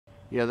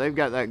Yeah, they've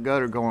got that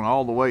gutter going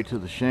all the way to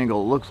the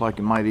shingle. It looks like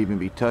it might even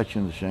be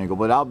touching the shingle,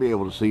 but I'll be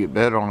able to see it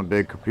better on a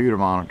big computer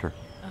monitor.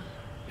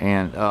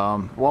 And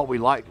what we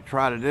like to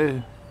try to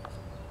do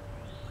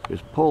is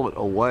pull it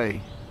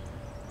away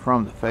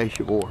from the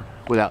fascia board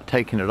without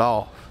taking it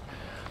off,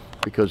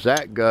 because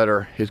that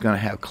gutter is going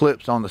to have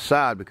clips on the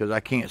side, because I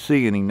can't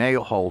see any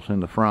nail holes in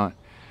the front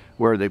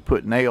where they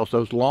put nails,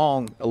 those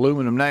long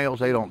aluminum nails.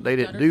 They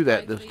didn't do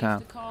that this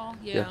time.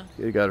 Yeah,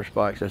 gutter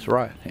spikes, that's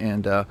right.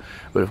 And but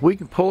if we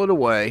can pull it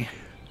away,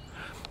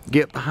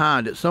 get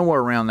behind it somewhere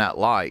around that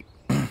light,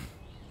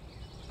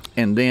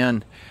 and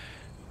then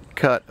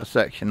cut a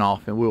section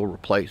off, and we'll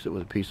replace it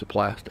with a piece of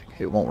plastic.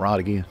 It won't rot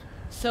again.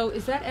 So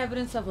is that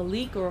evidence of a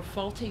leak or a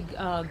faulty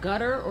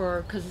gutter,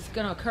 or because it's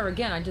going to occur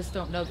again? I just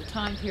don't know the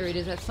time period.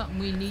 Is that something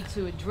we need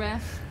to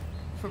address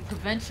for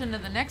prevention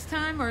of the next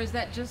time, or is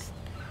that just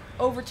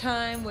over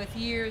time with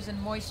years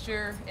and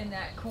moisture in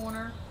that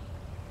corner?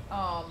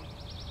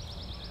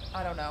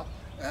 I don't know.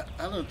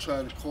 I done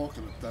tried to caulk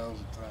it 1,000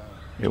 times.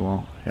 It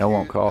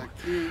won't caulk.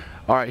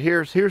 All right,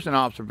 here's an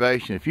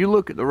observation. If you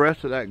look at the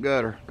rest of that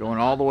gutter going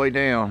all the way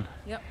down,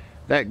 yep,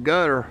 that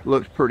gutter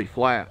looks pretty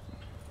flat.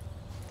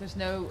 There's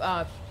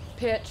no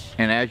pitch.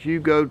 And as you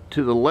go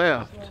to the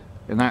left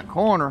in that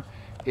corner,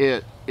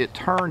 it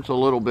turns a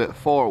little bit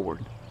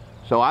forward.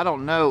 So I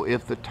don't know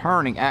if the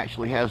turning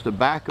actually has the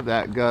back of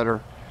that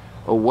gutter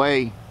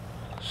away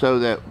so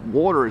that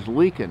water is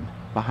leaking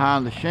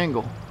behind the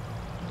shingle.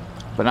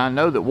 But I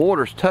know that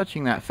water's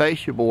touching that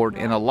fascia board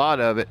in a lot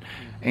of it,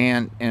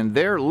 and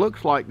there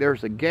looks like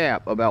there's a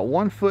gap about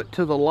 1 foot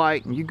to the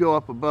light, and you go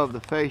up above the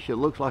fascia, it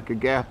looks like a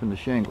gap in the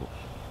shingles.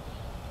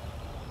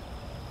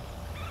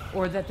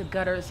 Or that the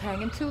gutter is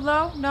hanging too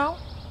low? No?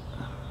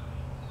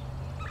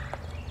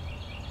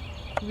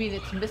 You mean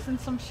it's missing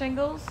some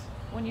shingles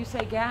when you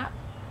say gap?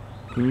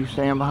 Can you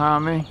stand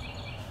behind me?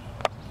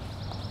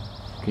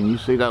 Can you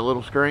see that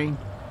little screen?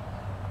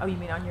 Oh, you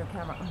mean on your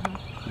camera?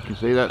 Mm-hmm. You can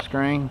see that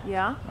screen?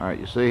 Yeah. All right,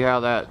 you see how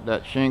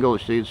that shingle,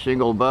 you see the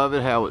shingle above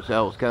it, how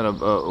it's kind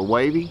of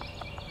wavy?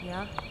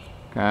 Yeah.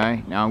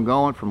 Okay, now I'm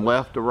going from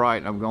left to right,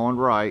 and I'm going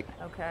right.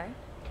 Okay.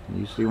 And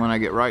you see when I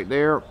get right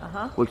there,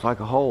 looks like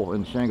a hole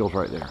in the shingles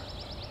right there.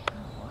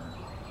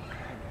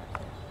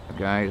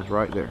 Okay, it's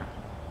right there.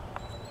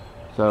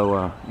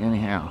 So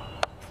anyhow,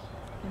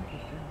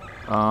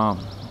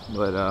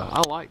 but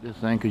I like this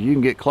thing because you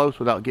can get close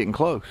without getting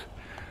close.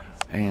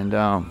 And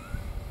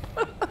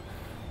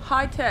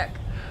high tech.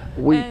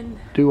 We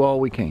do all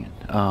we can,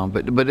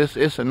 but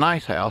it's a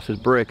nice house. It's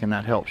brick, and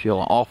that helps you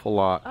an awful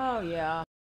lot.